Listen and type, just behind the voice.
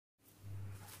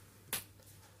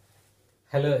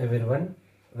Hello everyone,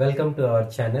 welcome to our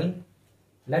channel.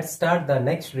 Let's start the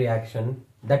next reaction,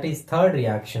 that is third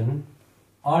reaction,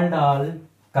 Aldol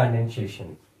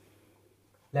condensation.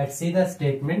 Let's see the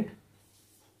statement.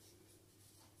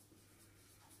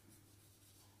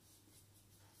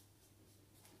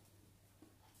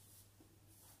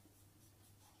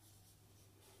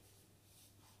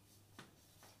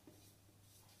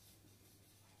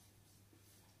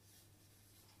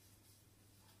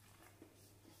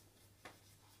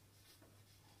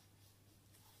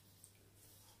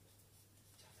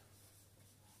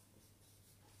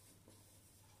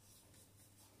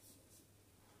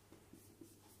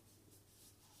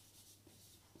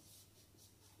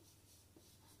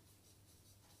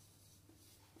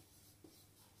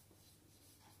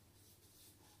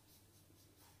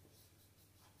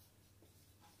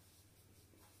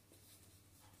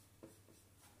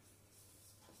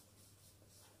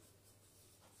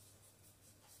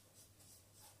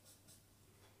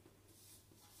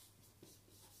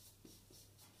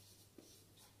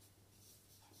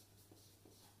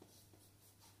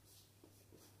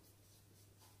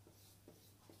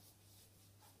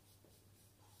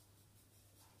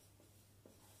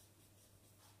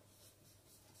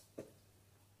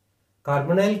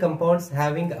 Carbonyl compounds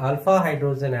having alpha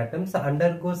hydrogen atoms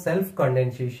undergo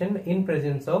self-condensation in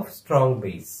presence of strong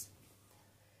base.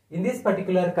 In this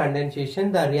particular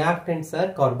condensation, the reactants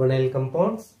are carbonyl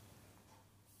compounds.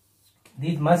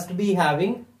 These must be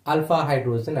having alpha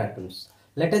hydrogen atoms.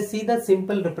 Let us see the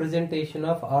simple representation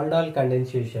of Aldol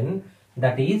condensation,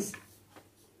 that is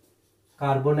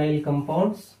carbonyl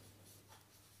compounds.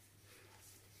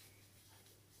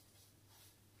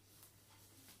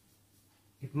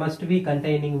 It must be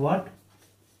containing what?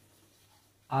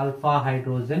 Alpha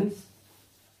hydrogens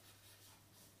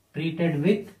treated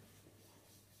with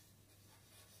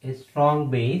a strong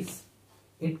base.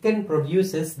 It can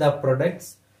produces the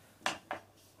products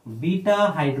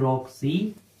beta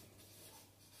hydroxy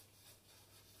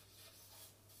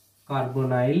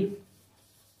carbonyl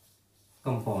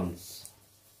compounds.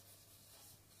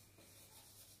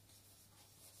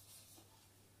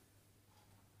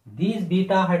 These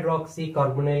beta hydroxy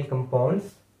carbonyl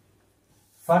compounds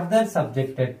further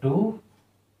subjected to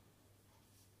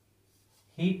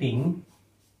heating,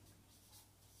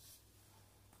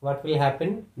 what will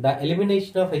happen? The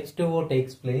elimination of H2O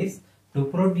takes place to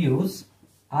produce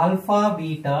alpha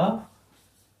beta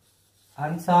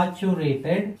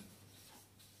unsaturated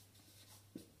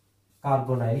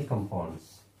carbonyl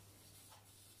compounds.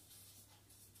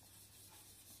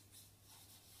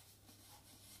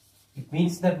 It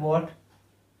means that what?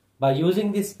 By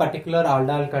using this particular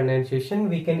aldol condensation,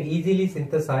 we can easily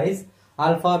synthesize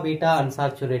alpha beta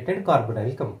unsaturated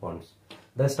carbonyl compounds.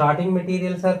 The starting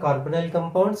materials are carbonyl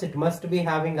compounds. It must be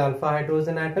having alpha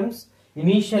hydrogen atoms,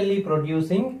 initially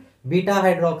producing beta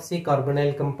hydroxy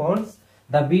carbonyl compounds.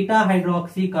 The beta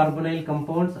hydroxy carbonyl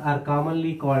compounds are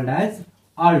commonly called as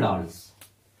aldols.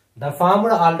 The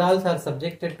formed aldols are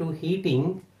subjected to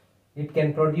heating. It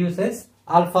can produce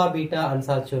alpha beta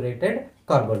unsaturated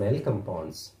carbonyl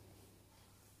compounds.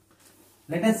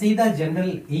 Let us see the general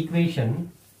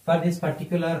equation for this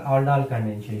particular aldol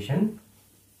condensation.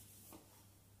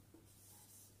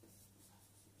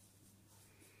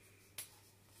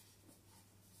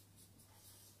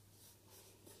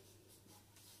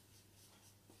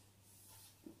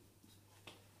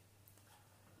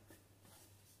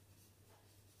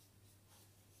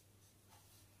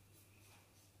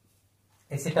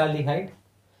 Acetaldehyde.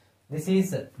 This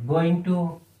is going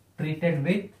to treated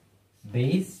with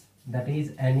base, that is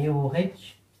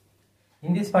NaOH.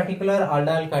 In this particular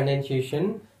aldol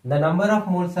condensation, the number of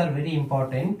moles are very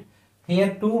important.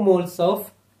 Here 2 moles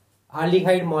of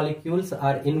aldehyde molecules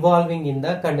are involving in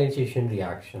the condensation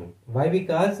reaction. Why?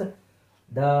 Because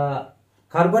the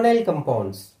carbonyl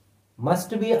compounds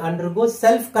must be undergo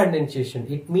self-condensation.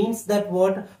 It means that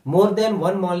what? More than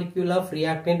one molecule of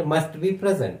reactant must be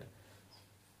present.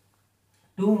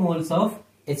 2 moles of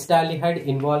acetaldehyde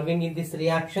involving in this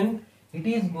reaction, it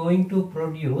is going to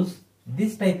produce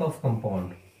this type of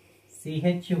compound,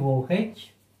 CHOH,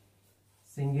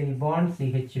 single bond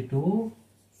CH2,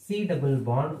 C double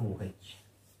bond OH.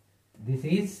 This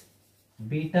is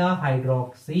beta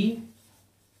hydroxy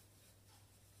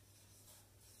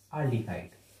aldehyde.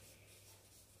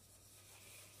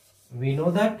 We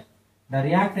know that the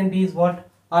reactant is what?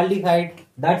 Aldehyde.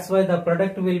 That's why the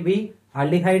product will be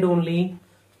aldehyde only.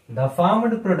 The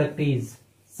formed product is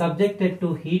subjected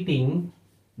to heating.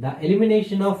 The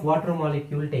elimination of water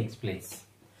molecule takes place.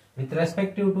 With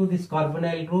respect to this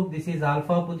carbonyl group, this is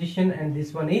alpha position and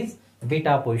this one is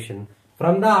beta position.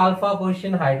 From the alpha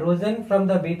position hydrogen, from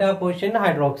the beta position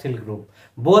hydroxyl group.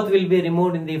 Both will be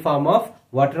removed in the form of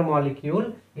water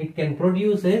molecule. It can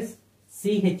produce as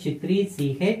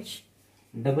CH3CH,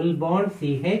 double bond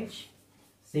CH,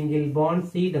 single bond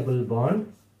C, double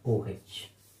bond OH.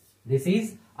 This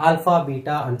is alpha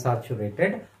beta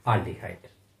unsaturated aldehyde.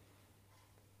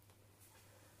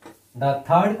 The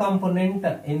third component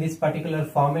in this particular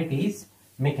format is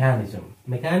mechanism.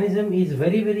 Mechanism is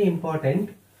very, very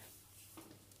important.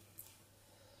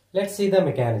 Let's see the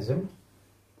mechanism.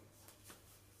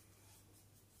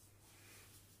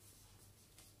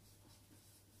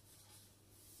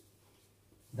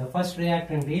 The first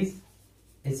reactant is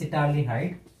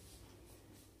acetaldehyde.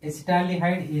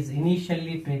 Acetaldehyde is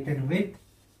initially treated with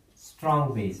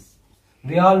strong base.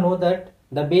 We all know that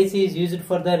the base is used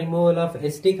for the removal of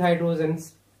acidic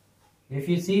hydrogens. If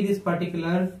you see this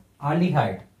particular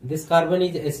aldehyde, this carbon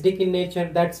is acidic in nature,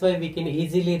 that's why we can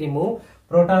easily remove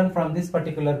proton from this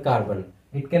particular carbon.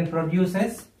 It can produce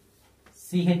as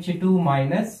CH2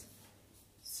 minus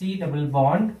C double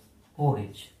bond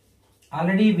OH.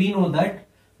 Already we know that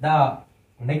the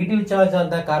negative charge on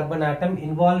the carbon atom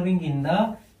involving in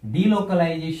the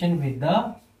delocalization with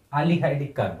the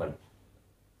aldehydic carbon.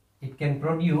 It can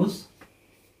produce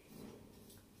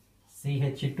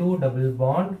CH2 double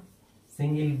bond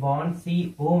single bond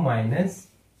CO minus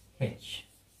H.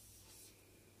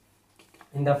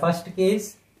 In the first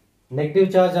case,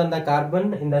 negative charge on the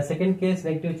carbon. In the second case,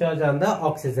 negative charge on the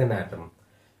oxygen atom.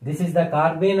 This is the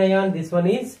carbene ion. This one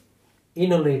is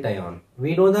enolate ion.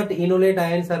 We know that enolate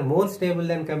ions are more stable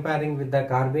than comparing with the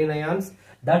carbene ions.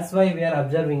 That's why we are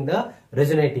observing the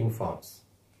resonating forms.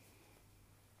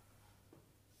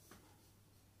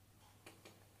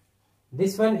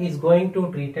 This one is going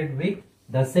to treated with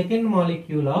the second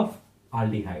molecule of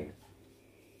aldehyde.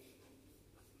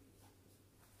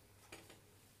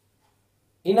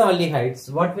 In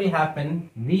aldehydes, what will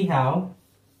happen? We have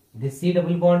this C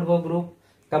double bond O group.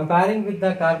 Comparing with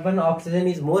the carbon, oxygen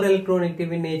is more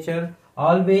electronegative in nature.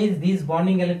 Always these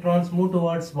bonding electrons move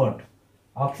towards what?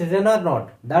 Oxygen or not.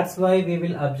 That's why we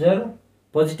will observe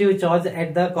positive charge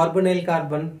at the carbonyl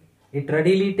carbon. It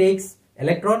readily takes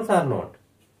electrons or not.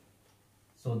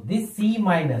 So this C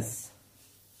minus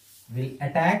will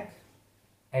attack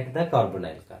at the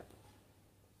carbonyl carbon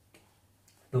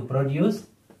to produce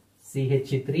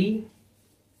CH3,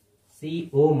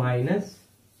 CO minus,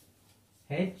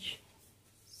 H,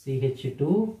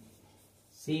 CH2,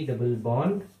 C double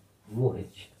bond,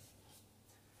 OH.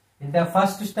 In the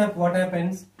first step, what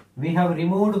happens? We have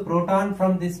removed proton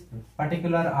from this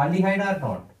particular aldehyde or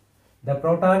not. The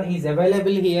proton is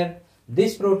available here.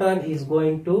 This proton is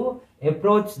going to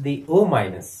approach the O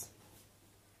minus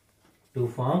to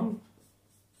form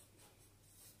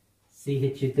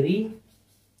CH3,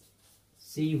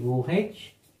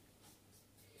 COH,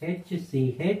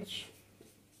 HCH,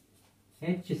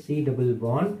 HC double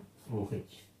bond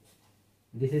OH.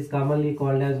 This is commonly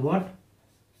called as what?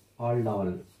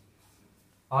 Aldol.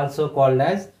 Also called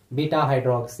as beta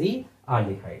hydroxy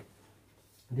aldehyde.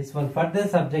 This one further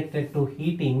subjected to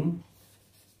heating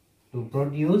to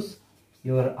produce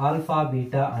your alpha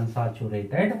beta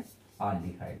unsaturated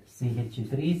aldehyde.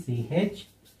 CH3CH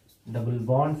double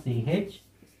bond CH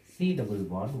C double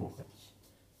bond OH.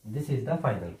 This is the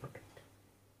final product.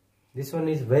 This one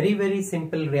is very, very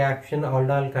simple reaction,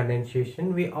 aldol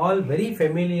condensation. We all very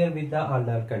familiar with the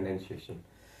aldol condensation.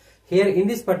 Here in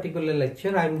this particular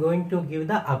lecture, I am going to give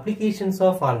the applications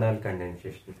of aldol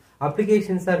condensation.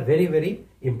 Applications are very, very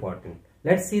important.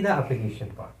 Let's see the application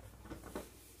part.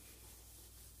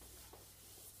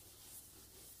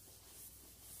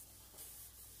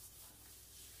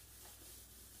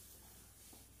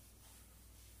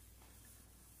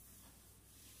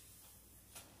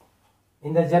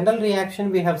 In the general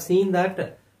reaction, we have seen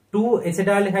that two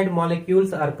acetaldehyde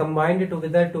molecules are combined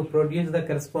together to produce the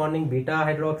corresponding beta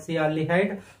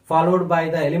hydroxyaldehyde, followed by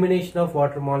the elimination of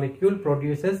water molecule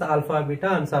produces alpha beta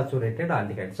unsaturated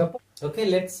aldehyde. So, okay,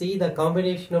 let's see the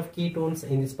combination of ketones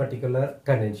in this particular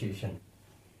condensation.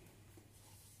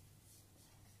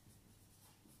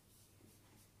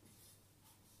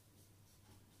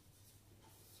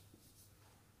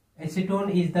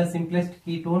 Acetone is the simplest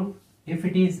ketone if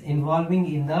it is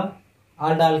involving in the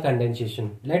aldol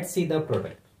condensation. Let's see the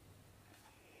product.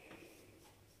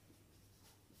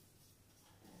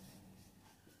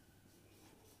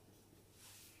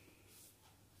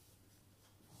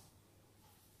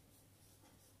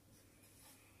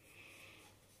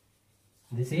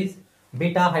 This is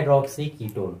beta hydroxy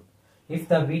ketone. If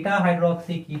the beta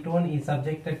hydroxy ketone is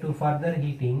subjected to further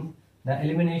heating, the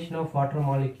elimination of water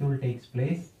molecule takes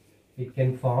place. It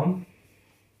can form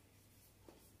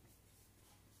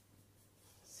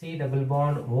C double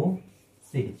bond O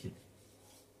CH3.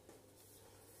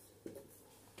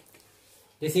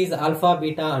 This is alpha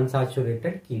beta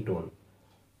unsaturated ketone.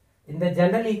 In the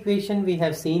general equation we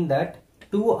have seen that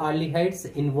two aldehydes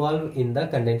involved in the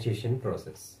condensation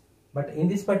process. But in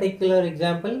this particular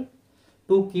example,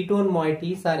 two ketone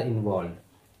moieties are involved.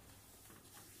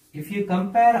 If you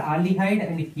compare aldehyde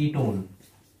and ketone,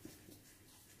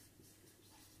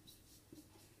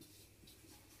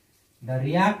 the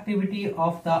reactivity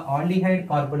of the aldehyde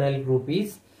carbonyl group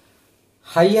is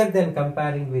higher than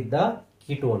comparing with the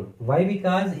ketone. Why?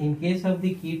 Because in case of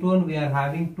the ketone we are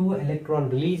having two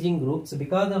electron releasing groups.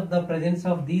 Because of the presence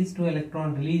of these two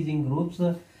electron releasing groups,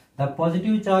 the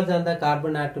positive charge on the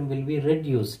carbon atom will be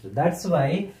reduced. That's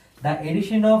why the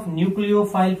addition of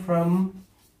nucleophile from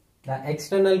the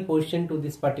external portion to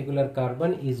this particular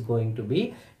carbon is going to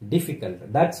be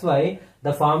difficult. That's why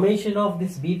the formation of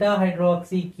this beta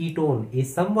hydroxy ketone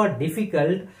is somewhat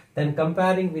difficult than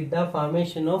comparing with the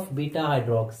formation of beta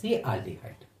hydroxy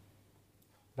aldehyde.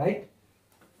 Right?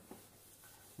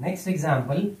 Next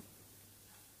example.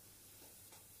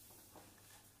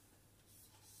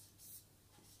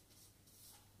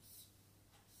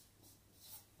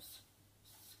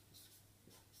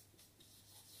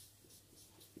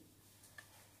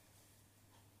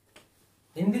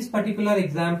 In this particular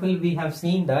example, we have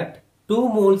seen that 2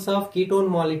 moles of ketone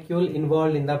molecule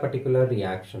involved in the particular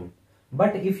reaction.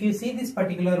 But if you see this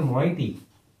particular moiety,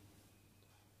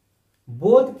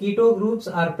 both keto groups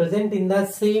are present in the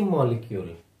same molecule.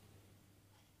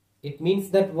 It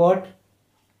means that what?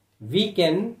 We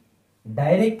can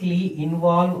directly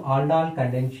involve aldol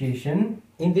condensation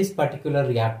in this particular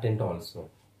reactant also.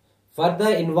 For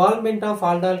the involvement of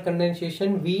aldol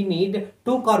condensation, we need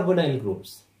 2 carbonyl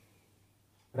groups.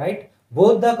 Right?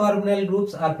 Both the carbonyl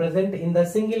groups are present in the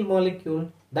single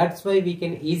molecule. That's why we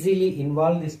can easily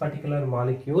involve this particular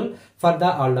molecule for the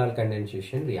aldol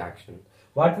condensation reaction.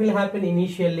 What will happen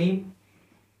initially?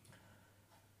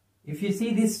 If you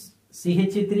see this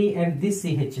CH3 and this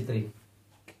CH3,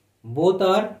 both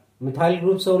are methyl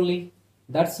groups only.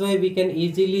 That's why we can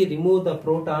easily remove the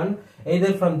proton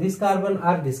either from this carbon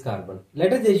or this carbon.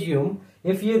 Let us assume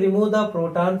if you remove the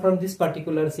proton from this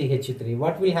particular CH3,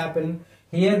 what will happen?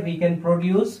 Here we can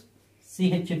produce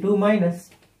CH2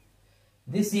 minus.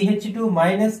 This CH2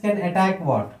 minus can attack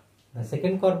what? The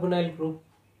second carbonyl group.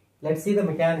 Let's see the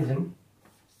mechanism.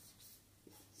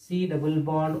 C double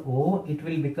bond O, it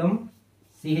will become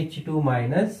CH2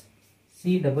 minus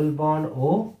C double bond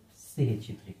O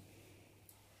CH3.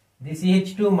 The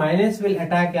CH2 minus will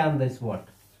attack on this what?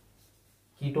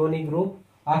 Ketonic group.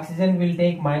 Oxygen will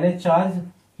take minus charge.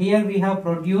 Here we have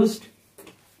produced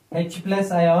H plus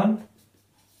ion.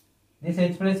 This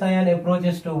H plus ion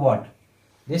approaches to what?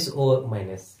 This O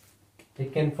minus.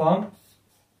 It can form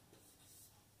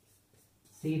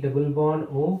C double bond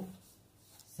O,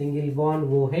 single bond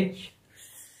OH,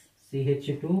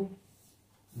 CH2.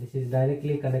 This is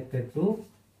directly connected to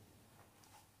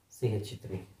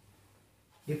CH3.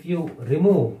 If you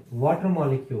remove water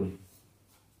molecule,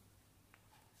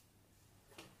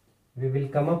 we will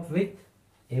come up with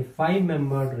a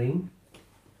 5-membered ring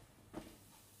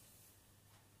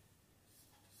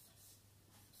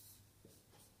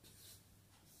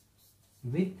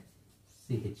with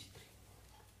CH3.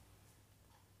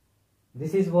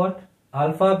 This is what?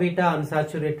 Alpha beta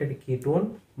unsaturated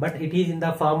ketone, but it is in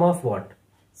the form of what?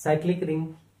 Cyclic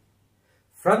ring.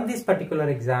 From this particular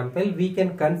example, we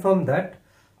can confirm that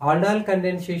aldol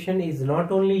condensation is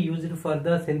not only used for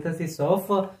the synthesis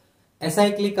of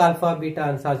acyclic alpha beta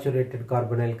unsaturated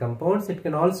carbonyl compounds, it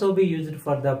can also be used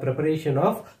for the preparation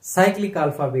of cyclic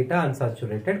alpha beta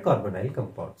unsaturated carbonyl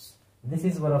compounds. This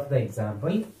is one of the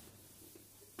example.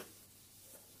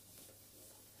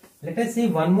 Let us see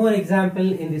one more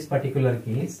example in this particular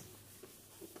case.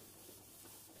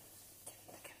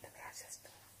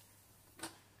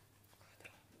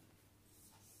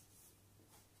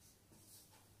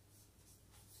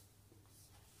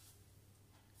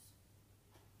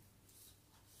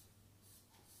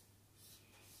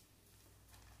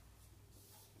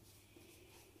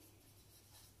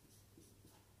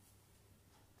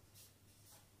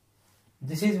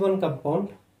 This is one compound.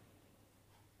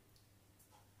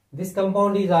 This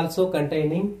compound is also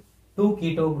containing 2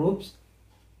 keto groups.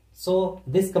 So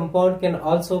this compound can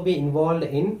also be involved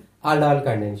in aldol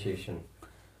condensation.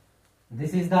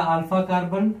 This is the alpha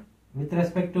carbon. With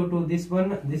respect to this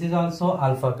one, this is also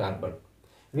alpha carbon.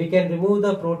 We can remove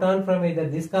the proton from either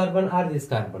this carbon or this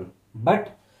carbon.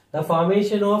 But the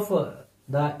formation of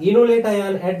the enolate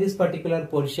ion at this particular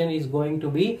position is going to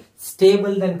be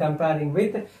stable than comparing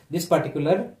with this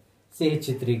particular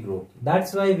CH3 group.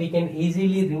 That's why we can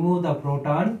easily remove the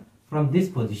proton from this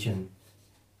position.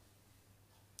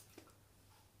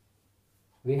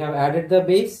 We have added the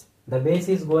base. The base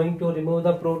is going to remove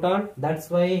the proton. That's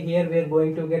why here we are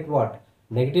going to get what?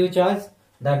 Negative charge.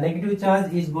 The negative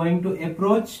charge is going to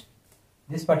approach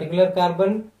this particular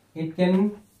carbon. It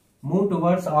can move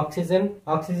towards oxygen.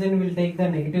 Oxygen will take the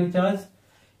negative charge.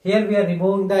 Here we are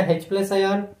removing the H plus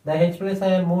ion. The H plus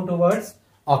ion move towards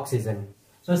oxygen.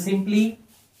 So simply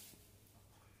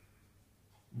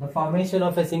the formation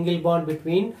of a single bond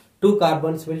between two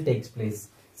carbons will take place.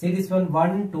 See this one,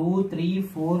 1, 2, 3,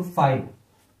 4, 5.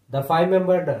 The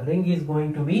 5-membered ring is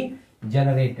going to be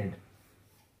generated.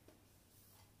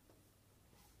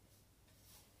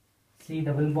 C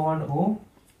double bond O,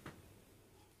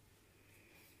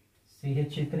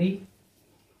 CH3,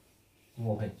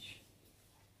 OH.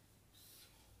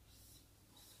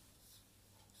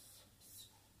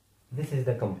 This is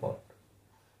the compound.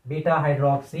 Beta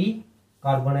hydroxy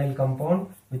carbonyl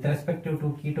compound. With respect to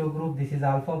keto group, this is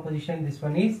alpha position, this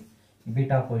one is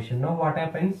beta position. Now what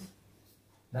happens?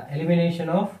 The elimination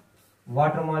of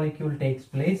water molecule takes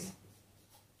place.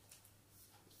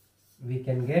 We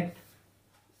can get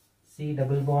C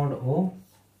double bond O,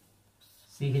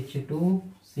 CH2,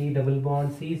 C double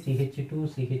bond C, CH2,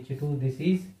 CH2, this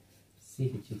is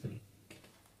CH3.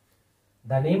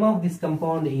 The name of this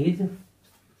compound is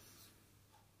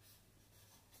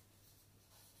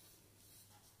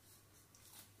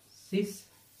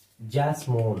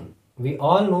cis-jasmone. We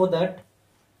all know that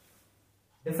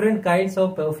different kinds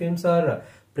of perfumes are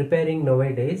preparing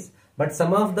nowadays, but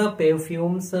some of the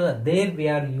perfumes there we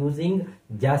are using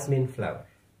jasmine flower.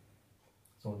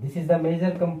 So this is the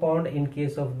major compound in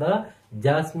case of the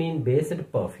jasmine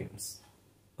based perfumes.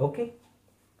 Okay.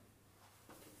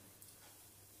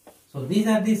 So these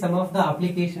are some of the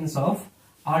applications of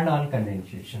aldol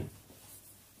condensation.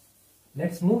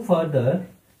 Let's move further.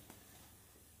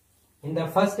 In the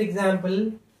first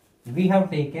example, we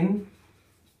have taken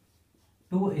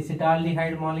two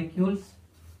acetaldehyde molecules.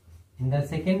 In the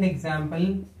second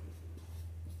example,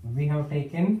 we have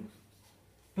taken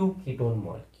two ketone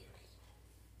molecules.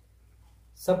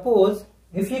 Suppose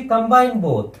if you combine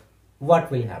both, what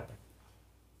will happen?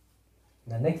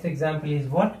 The next example is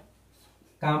what?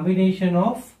 Combination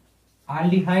of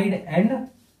aldehyde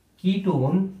and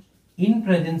ketone in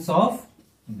presence of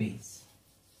base.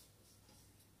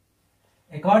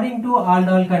 According to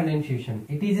aldol condensation,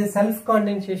 it is a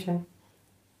self-condensation.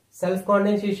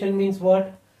 Self-condensation means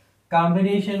what?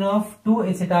 Combination of two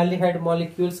acetaldehyde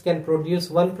molecules can produce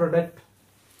one product,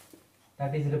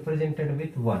 that is represented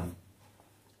with 1.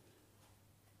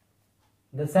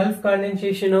 The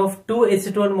self-condensation of two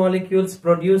acetone molecules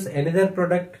produce another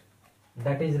product,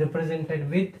 that is represented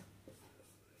with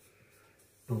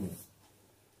 2.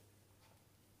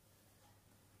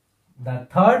 The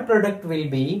third product will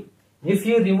be, if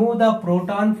you remove the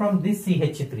proton from this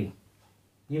CH3,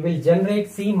 you will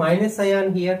generate C minus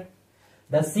ion here.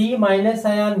 The C minus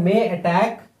ion may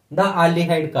attack the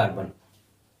aldehyde carbon.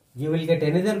 You will get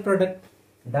another product,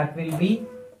 that will be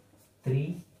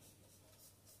 3.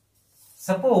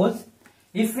 Suppose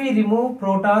if we remove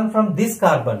proton from this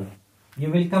carbon,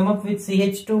 you will come up with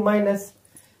CH2 minus.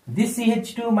 This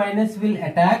CH2 minus will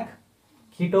attack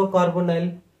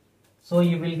ketocarbonyl. So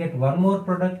you will get one more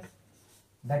product,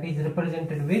 that is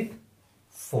represented with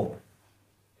 4.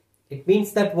 It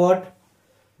means that what?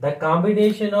 The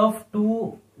combination of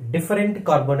two different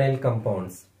carbonyl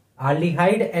compounds,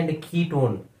 aldehyde and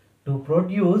ketone, to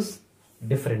produce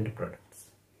different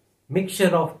products,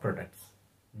 mixture of products.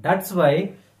 That's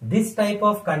why this type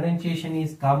of condensation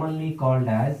is commonly called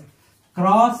as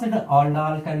crossed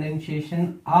aldol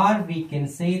condensation, or we can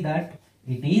say that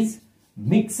it is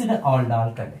mixed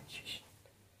aldol condensation.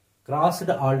 Crossed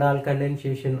aldol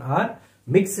condensation or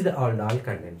mixed aldol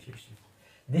condensation.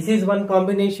 This is one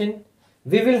combination.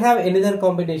 We will have another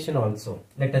combination also.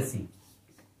 Let us see.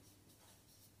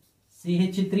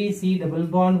 CH3 C double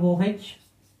bond OH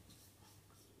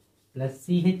plus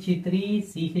CH3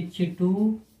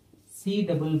 CH2 C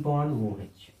double bond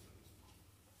OH.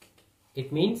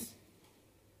 It means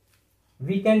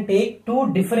we can take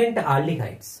two different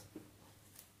aldehydes.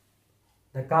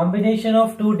 The combination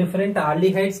of two different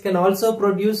aldehydes can also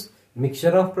produce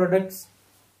mixture of products.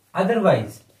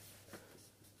 Otherwise,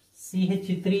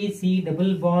 CH3 C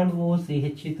double bond O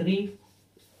CH3,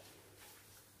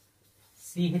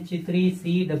 CH3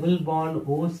 C double bond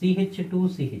O CH2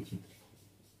 CH3.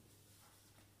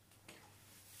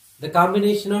 The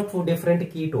combination of two different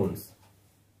ketones,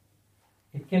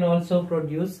 it can also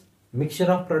produce mixture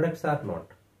of products or not.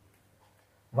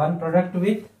 One product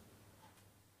with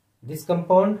this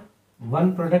compound,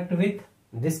 one product with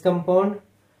this compound,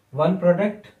 one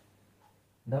product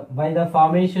by the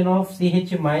formation of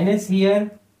CH minus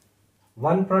here,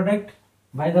 one product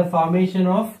by the formation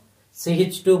of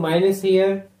CH2 minus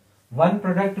here, one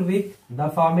product with the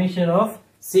formation of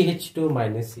CH2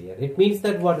 minus here. It means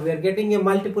that what we are getting a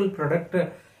multiple product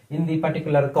in the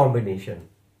particular combination.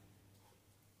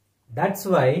 That's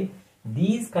why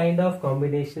these kind of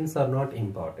combinations are not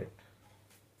important.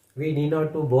 We need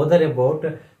not to bother about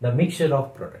the mixture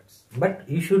of products, but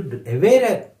you should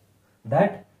aware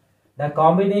that the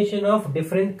combination of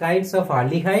different kinds of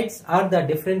aldehydes or the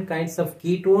different kinds of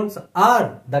ketones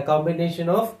or the combination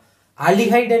of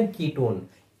aldehyde and ketone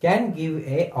can give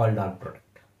a aldol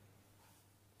product.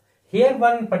 Here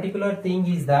one particular thing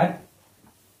is that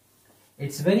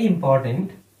it's very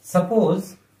important.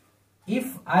 Suppose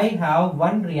if I have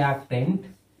one reactant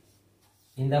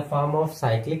in the form of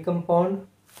cyclic compound,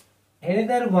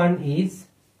 another one is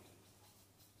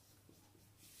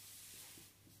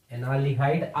an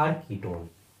aldehyde or ketone.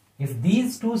 If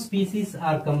these two species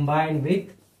are combined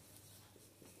with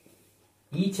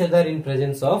each other in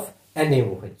presence of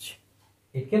NaOH,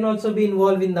 it can also be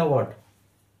involved in the what?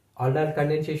 Aldol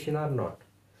condensation or not.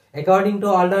 According to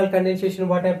aldol condensation,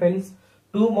 what happens?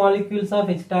 2 molecules of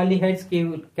acetaldehydes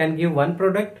can give one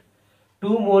product.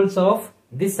 2 moles of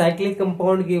this cyclic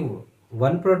compound give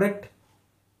one product.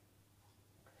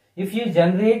 If you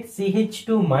generate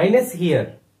CH2 minus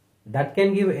here, that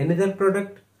can give another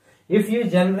product. If you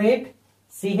generate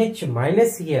CH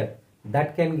minus here,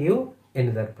 that can give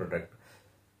another product.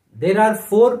 There are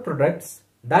 4 products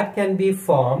that can be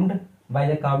formed by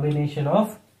the combination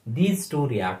of these 2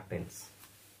 reactants.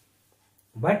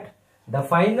 But the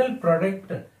final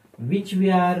product which we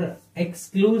are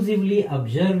exclusively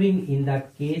observing in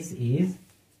that case is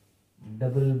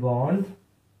double bond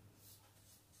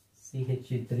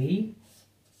CH3H.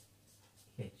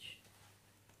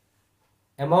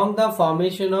 Among the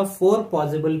formation of 4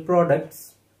 possible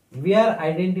products, we are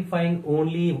identifying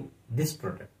only this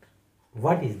product.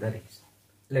 What is the reason?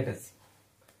 Let us see.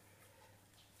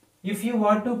 If you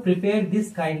want to prepare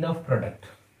this kind of product,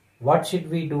 what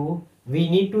should we do? We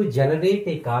need to generate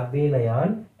a carbene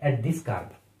ion at this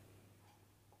carbon.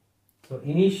 So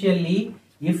initially,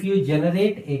 if you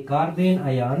generate a carbene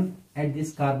ion at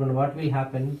this carbon, what will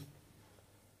happen?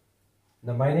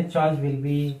 The minus charge will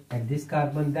be at this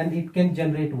carbon, then it can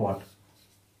generate what?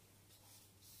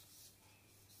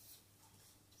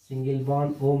 Single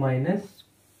bond O minus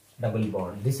double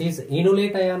bond. This is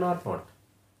enolate ion or not?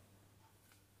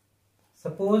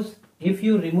 Suppose if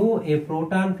you remove a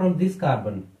proton from this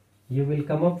carbon, you will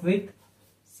come up with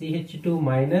CH2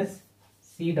 minus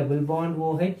C double bond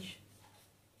OH.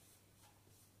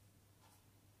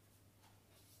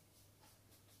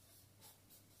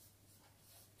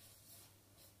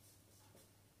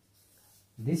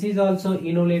 This is also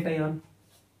enolate ion.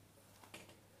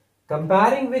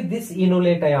 Comparing with this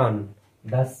enolate ion,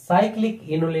 the cyclic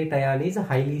enolate ion is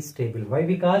highly stable. Why?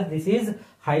 Because this is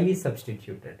highly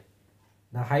substituted.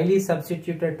 The highly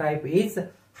substituted type is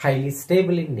highly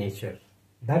stable in nature.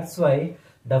 That's why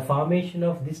the formation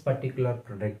of this particular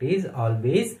product is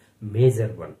always major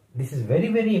one. This is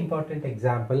very important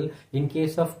example in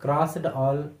case of crossed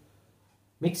all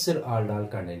mixed aldol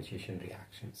condensation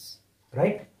reactions,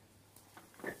 right?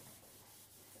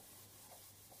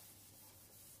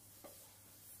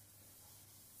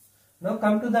 Now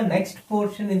come to the next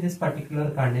portion in this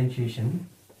particular condensation.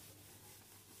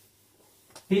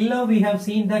 Till now we have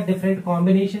seen that different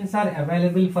combinations are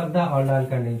available for the aldol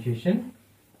condensation.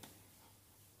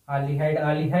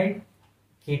 Aldehyde,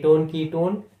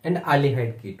 ketone, and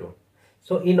aldehyde-ketone.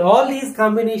 So in all these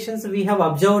combinations we have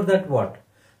observed that what?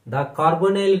 The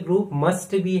carbonyl group must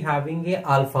be having a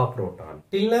alpha proton.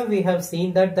 Till now we have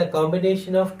seen that the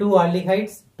combination of 2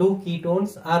 aldehydes, 2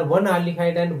 ketones, or 1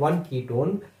 aldehyde and 1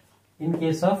 ketone in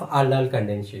case of aldol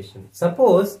condensation.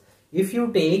 Suppose if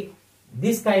you take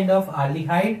this kind of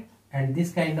aldehyde and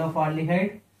this kind of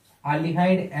aldehyde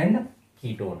and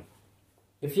ketone.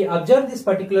 If you observe this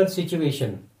particular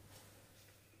situation,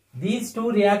 these 2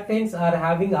 reactants are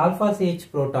having alpha CH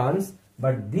protons,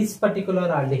 but this particular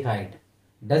aldehyde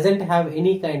doesn't have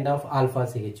any kind of alpha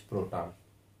CH proton.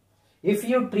 If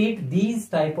you treat these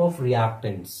type of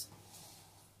reactants,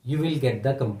 you will get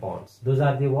the compounds. Those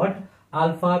are the what?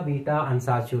 Alpha beta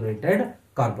unsaturated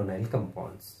carbonyl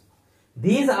compounds.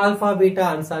 These alpha beta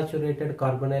unsaturated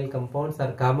carbonyl compounds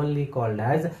are commonly called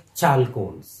as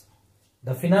chalcones.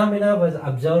 The phenomena was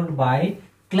observed by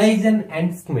Claisen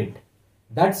and Schmidt.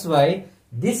 That's why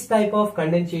this type of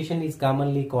condensation is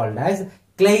commonly called as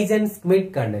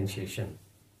Claisen-Schmidt condensation.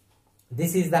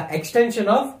 This is the extension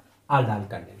of aldol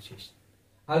condensation.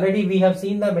 Already we have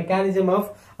seen the mechanism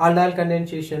of aldol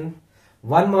condensation.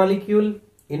 One molecule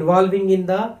involving in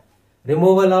the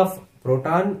removal of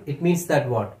proton, it means that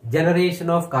what? Generation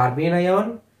of carbene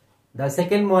ion. The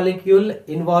second molecule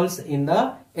involves in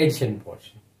the addition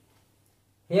portion.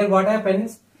 Here what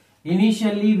happens?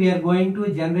 Initially we are going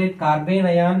to generate carbene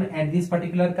ion at this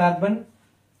particular carbon.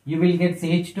 You will get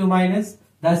CH2 minus.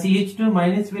 The CH2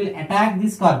 minus will attack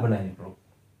this carbonyl group.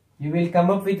 You will come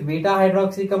up with beta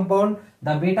hydroxy compound.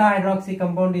 The beta hydroxy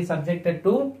compound is subjected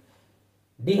to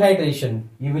dehydration.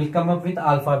 You will come up with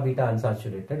alpha beta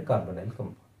unsaturated carbonyl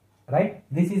compound. Right?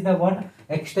 This is the what?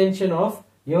 Extension of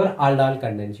your aldol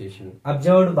condensation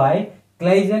observed by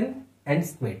Claisen and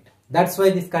Schmidt. That's why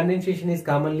this condensation is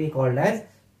commonly called as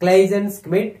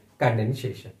Claisen-Schmidt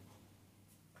condensation.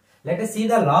 Let us see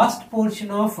the last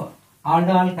portion of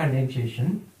aldol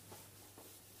condensation.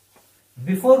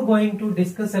 Before going to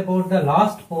discuss about the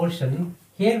last portion,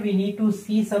 here we need to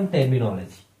see some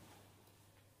terminology.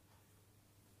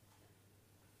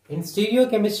 In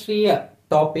stereochemistry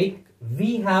topic,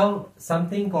 we have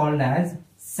something called as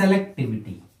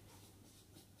selectivity.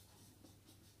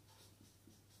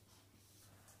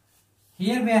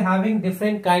 Here we are having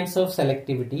different kinds of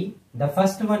selectivity. The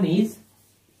first one is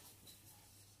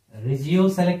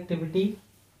regioselectivity.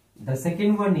 The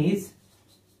second one is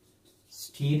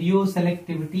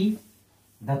stereoselectivity.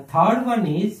 The third one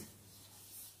is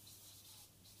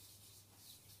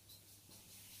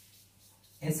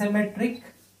asymmetric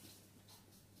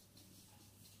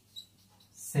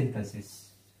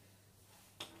synthesis.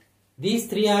 These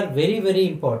three are very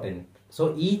important.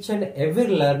 So each and every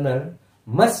learner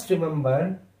must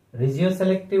remember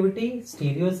regioselectivity,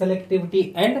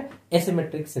 stereoselectivity and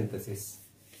asymmetric synthesis.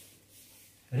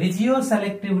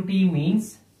 Regioselectivity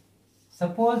means,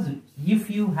 suppose if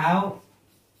you have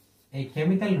a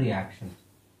chemical reaction,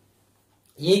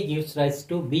 A gives rise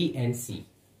to B and C.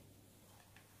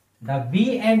 The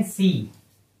B and C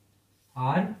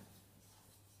are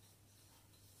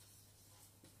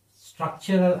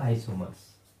structural isomers.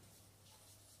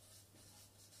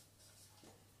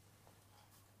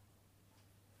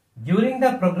 During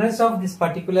the progress of this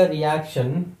particular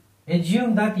reaction,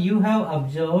 assume that you have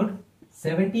observed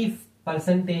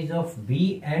 70% of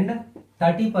B and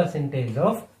 30%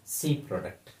 of C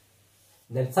product.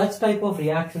 Then such type of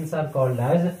reactions are called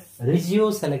as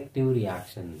regioselective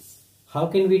reactions. How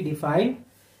can we define?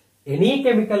 Any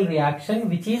chemical reaction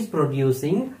which is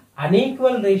producing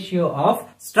unequal ratio of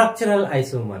structural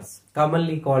isomers,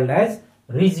 commonly called as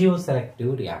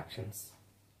regioselective reactions.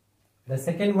 The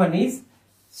second one is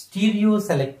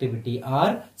stereoselectivity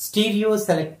or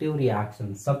stereoselective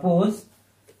reactions. Suppose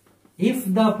if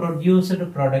the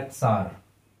produced products are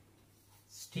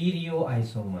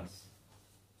stereoisomers,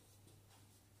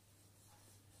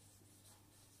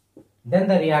 then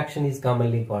the reaction is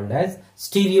commonly called as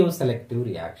stereoselective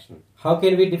reaction. How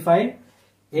can we define?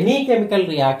 Any chemical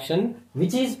reaction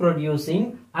which is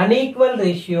producing unequal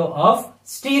ratio of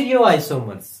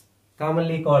stereoisomers,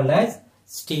 commonly called as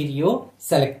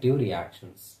stereoselective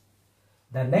reactions.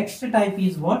 The next type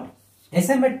is what?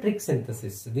 Asymmetric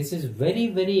synthesis. This is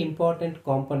very important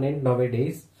component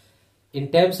nowadays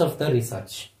in terms of the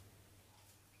research.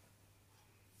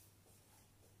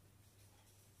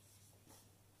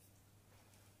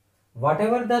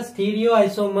 Whatever the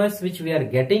stereoisomers which we are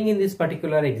getting in this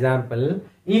particular example,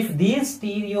 if these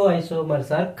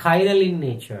stereoisomers are chiral in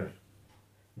nature,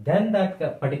 then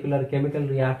that particular chemical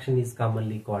reaction is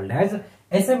commonly called as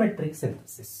asymmetric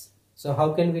synthesis. So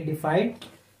how can we define?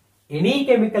 Any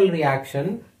chemical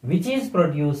reaction which is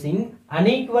producing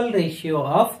unequal ratio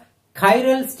of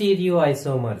chiral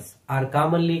stereoisomers are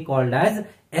commonly called as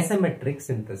asymmetric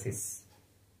synthesis.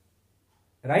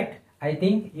 Right? I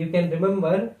think you can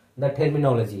remember the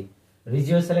terminology: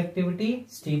 regioselectivity,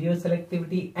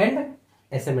 stereoselectivity and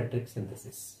asymmetric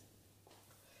synthesis.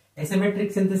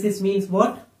 Asymmetric synthesis means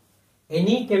what?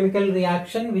 Any chemical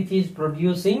reaction which is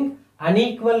producing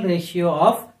unequal ratio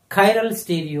of chiral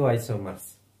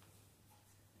stereoisomers.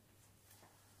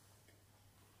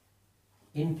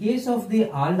 In case of the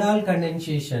aldol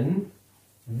condensation,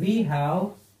 we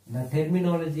have the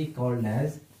terminology called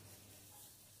as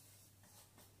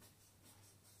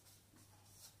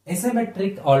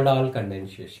asymmetric aldol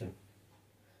condensation.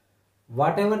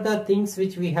 Whatever the things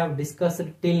which we have discussed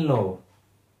till now,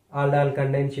 aldol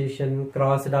condensation,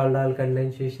 crossed aldol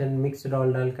condensation, mixed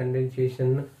aldol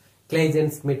condensation,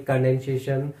 Claisen-Schmidt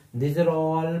condensation, these are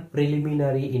all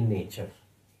preliminary in nature.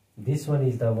 This one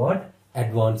is the what?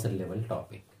 Advanced level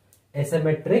topic.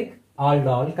 Asymmetric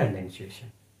aldol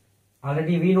condensation.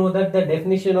 Already we know that the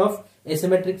definition of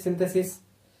asymmetric synthesis.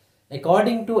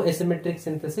 According to asymmetric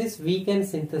synthesis, we can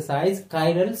synthesize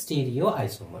chiral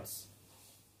stereoisomers.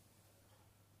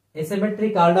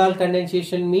 Asymmetric aldol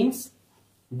condensation means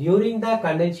during the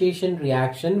condensation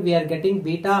reaction, we are getting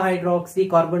beta hydroxy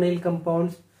carbonyl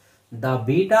compounds. The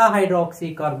beta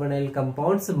hydroxy carbonyl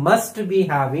compounds must be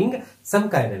having some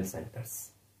chiral centers.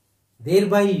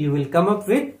 Thereby, you will come up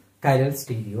with chiral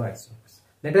stereoisomers.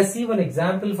 Let us see one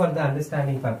example for the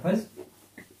understanding purpose.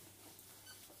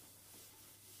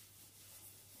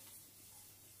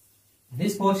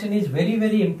 This portion is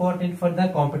very important for the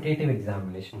competitive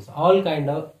examinations. All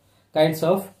kinds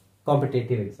of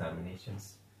competitive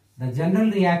examinations. The general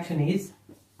reaction is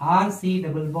RC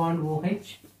double bond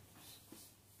OH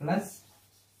plus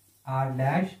R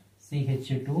dash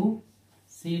CH2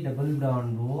 C double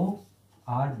bond O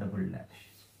R double dash.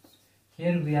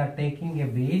 Here we are taking a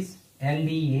base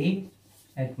LDA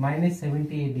at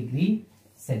 -78 degree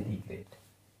centigrade.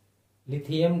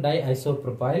 Lithium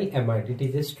diisopropyl amide. It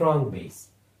is a strong base.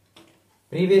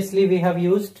 Previously we have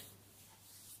used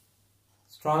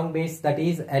strong base, that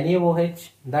is NaOH,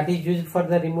 that is used for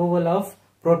the removal of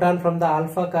proton from the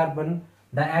alpha carbon.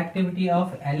 The activity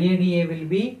of LADA will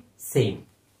be same.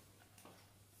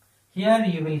 Here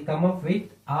you will come up with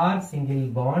R single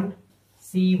bond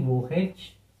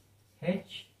COH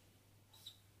H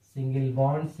single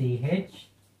bond CH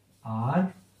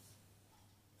R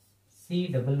C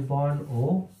double bond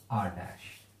O R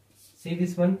dash. See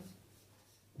this one?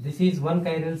 This is one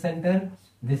chiral center.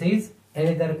 This is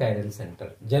another chiral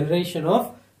center. Generation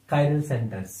of chiral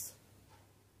centers.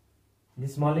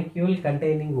 This molecule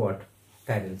containing what?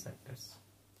 Chiral centers.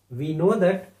 We know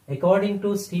that according to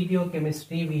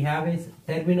stereochemistry, we have a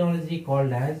terminology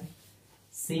called as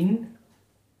syn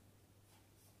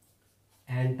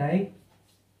anti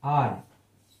R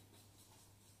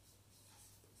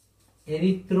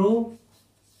erythro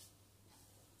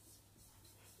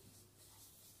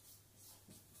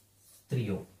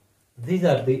trio. These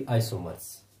are the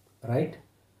isomers, right?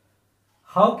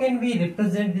 How can we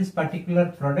represent this particular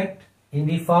product in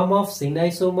the form of syn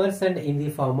isomers and in the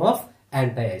form of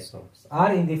anti-isomers,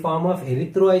 or in the form of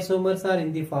erythroisomers, or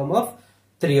in the form of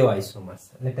thrioisomers?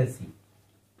 Let us see.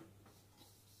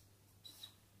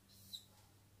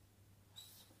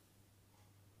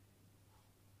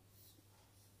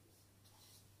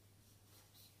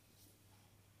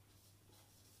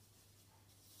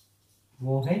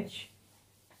 OH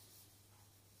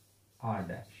R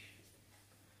dash.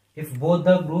 If both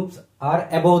the groups are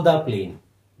above the plane,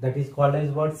 that is called as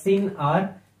what? Syn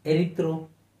or erythro.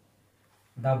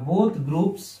 The both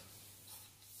groups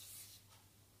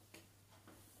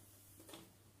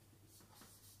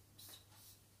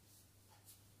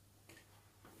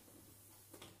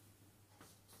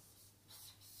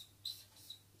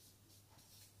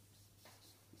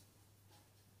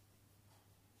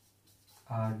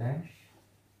R dash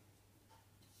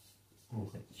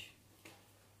OH.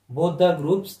 Both the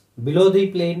groups below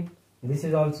the plane. This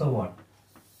is also what?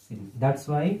 Syn. That's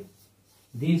why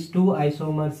these two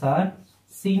isomers are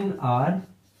syn or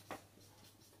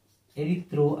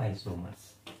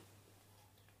erythroisomers.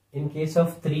 In case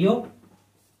of trio,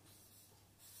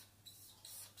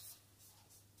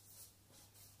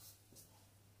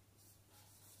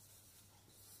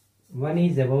 one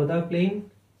is above the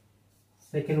plane,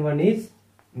 second one is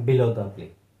below the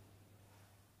plane.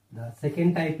 The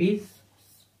second type is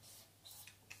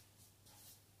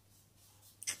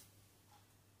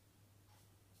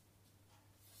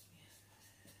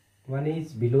one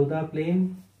is below the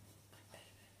plane,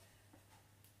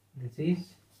 this is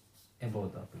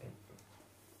above the plane.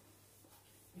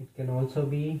 It can also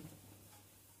be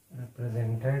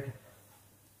represented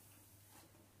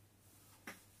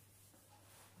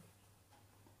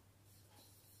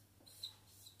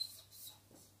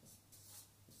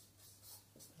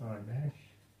R dash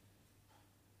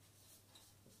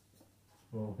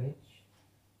OH.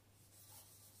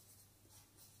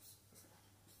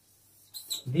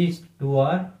 These two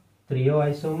are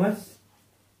thrioisomers.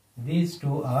 These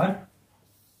two are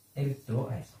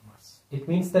erythroisomers. It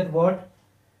means that what?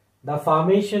 The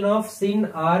formation of syn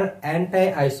or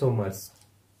anti-isomers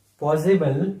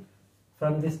possible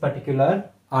from this particular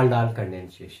aldol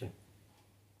condensation.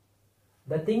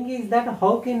 The thing is that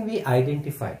how can we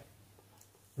identify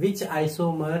which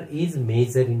isomer is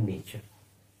major in nature?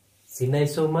 Syn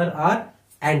isomer or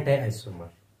anti-isomer?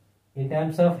 In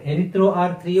terms of erythro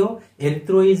or trio,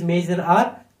 erythro is major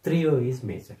or trio is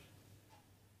major.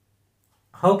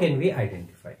 How can we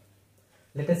identify?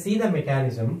 Let us see the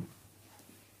mechanism.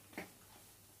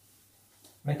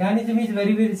 Mechanism is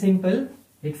very simple.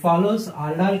 It follows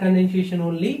aldol condensation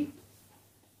only.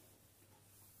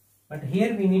 But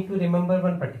here we need to remember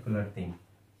one particular thing.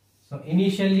 So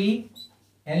initially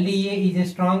LDA is a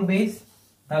strong base.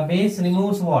 The base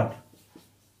removes what?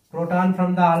 Proton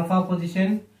from the alpha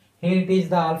position. Here it is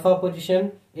the alpha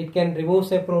position. It can remove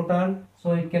a proton.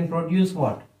 So it can produce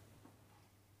what?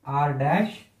 R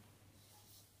dash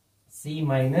C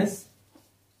minus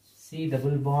C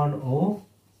double bond O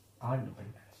R double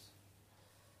dash.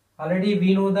 Already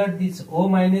we know that this O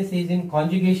minus is in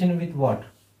conjugation with what?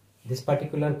 This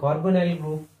particular carbonyl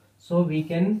group. So we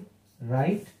can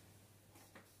write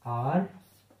R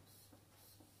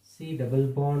C double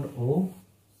bond O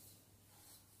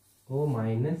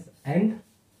minus and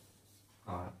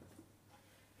R.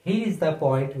 Here is the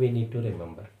point we need to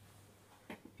remember.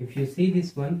 If you see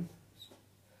this one,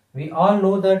 we all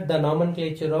know that the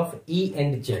nomenclature of E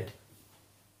and Z.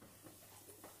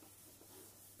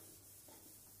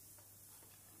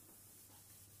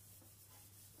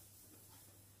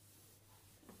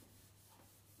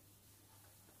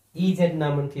 EZ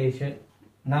nomenclature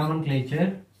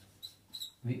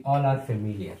we all are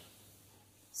familiar.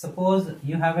 Suppose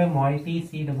you have a moiety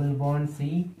C double bond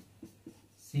C,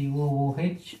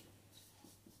 COOH,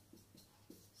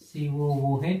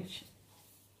 COOH,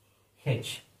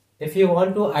 H. If you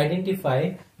want to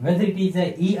identify whether it is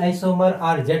a E isomer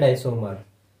or Z isomer,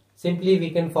 simply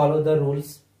we can follow the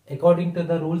rules. According to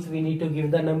the rules, we need to give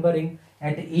the numbering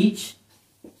at each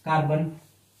carbon.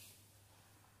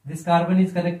 This carbon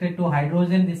is connected to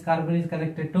hydrogen, this carbon is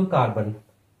connected to carbon.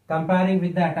 Comparing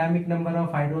with the atomic number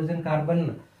of hydrogen,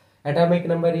 carbon atomic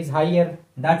number is higher.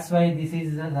 That's why this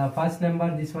is the first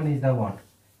number, this one is the what?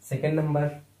 Second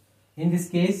number. In this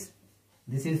case,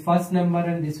 this is first number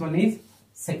and this one is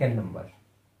second number.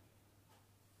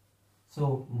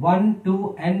 So 1,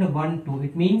 2 and 1, 2.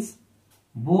 It means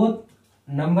both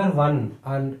number 1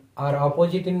 and are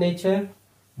opposite in nature.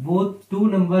 Both two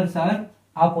numbers are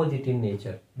opposite in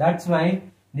nature. That's why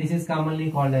this is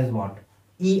commonly called as what?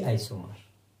 E isomer.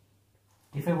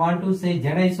 If I want to say Z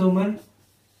isomer,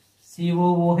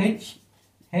 COOH,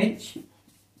 H,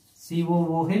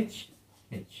 COOH,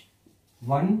 H.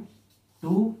 1,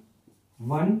 2,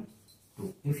 1,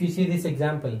 2. If you see this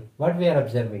example, what we are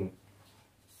observing?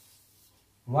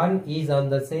 One is on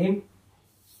the same,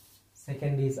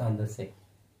 second is on the same.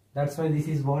 That's why this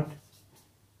is what?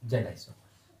 Z isomer.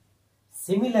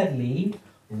 Similarly,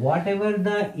 whatever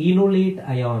the enolate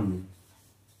ion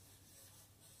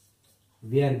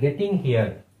we are getting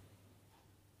here,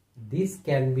 this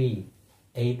can be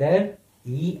either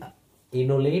E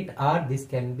enolate or this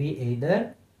can be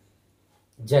either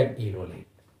Z enolate.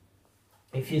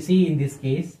 If you see in this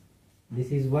case,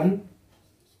 this is 1,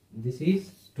 this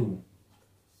is 2,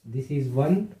 this is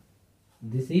 1,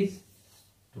 this is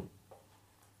 2.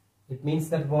 It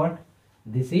means that what?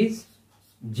 This is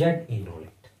Z enolate.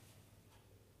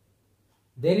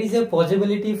 There is a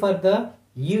possibility for the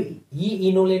E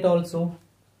enolate also.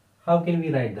 How can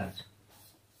we write that?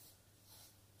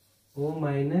 O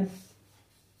minus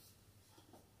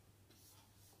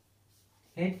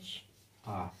H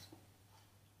R.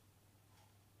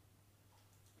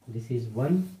 This is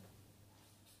 1,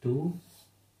 2,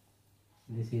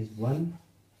 this is 1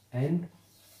 and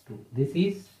 2. This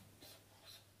is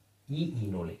E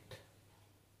enolate.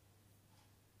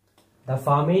 The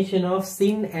formation of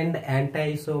syn and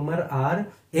anti-isomer are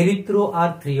erythro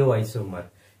or thioisomer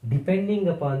depending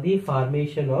upon the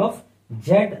formation of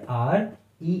Z or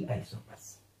E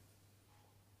isomers.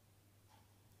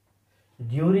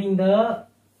 During the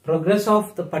progress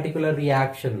of the particular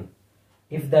reaction,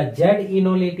 if the Z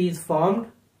enolate is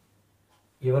formed,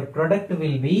 your product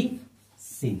will be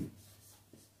syn.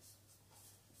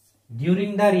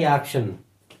 During the reaction,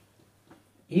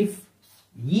 if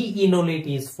E enolate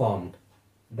is formed,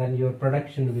 then your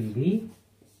product will be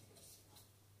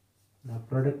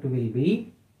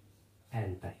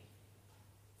anti.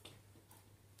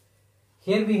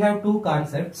 Here we have two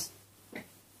concepts: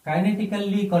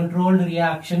 kinetically controlled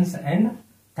reactions and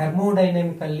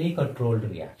thermodynamically controlled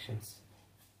reactions.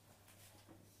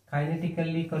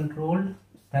 Kinetically controlled,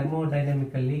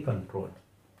 thermodynamically controlled.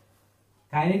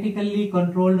 Kinetically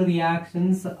controlled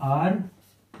reactions are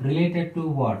related to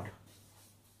what?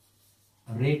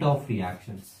 Rate of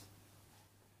reactions.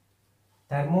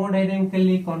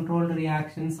 Thermodynamically controlled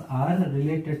reactions are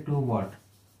related to what?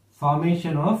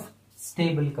 Formation of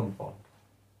stable compound.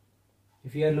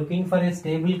 If you are looking for a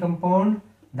stable compound,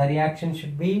 the reaction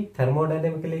should be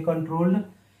thermodynamically controlled.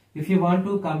 If you want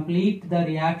to complete the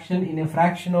reaction in a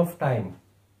fraction of time,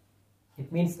 it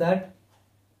means that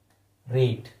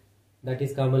rate, that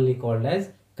is commonly called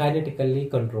as kinetically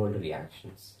controlled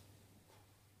reactions.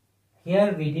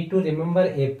 Here we need to remember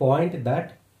a point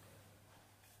that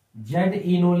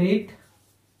Z-enolate,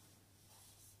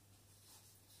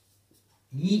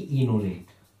 E-enolate.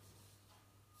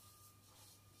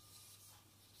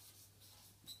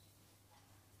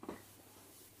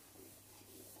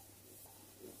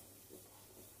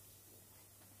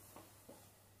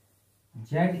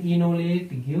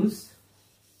 Z-enolate gives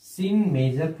syn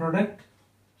major product,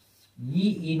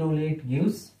 E-enolate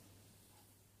gives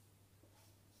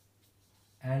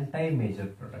anti-major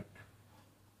product.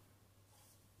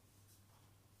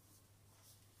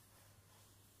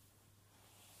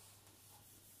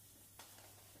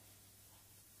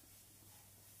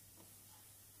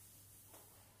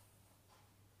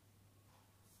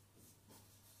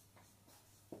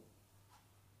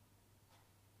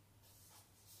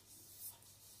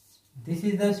 This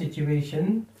is the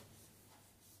situation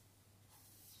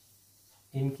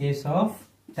in case of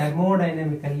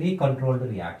thermodynamically controlled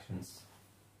reactions.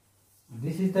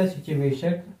 This is the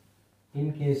situation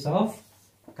in case of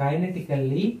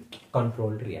kinetically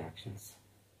controlled reactions.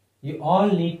 You all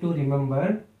need to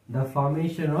remember the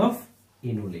formation of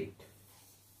enolate.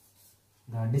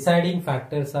 The deciding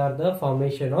factors are the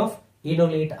formation of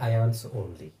enolate ions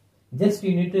only. Just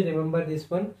you need to remember this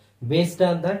one. Based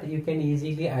on that, you can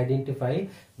easily identify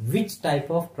which type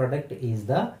of product is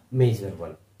the major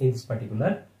one in this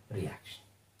particular reaction.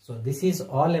 So this is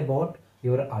all about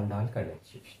your aldol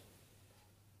condensation.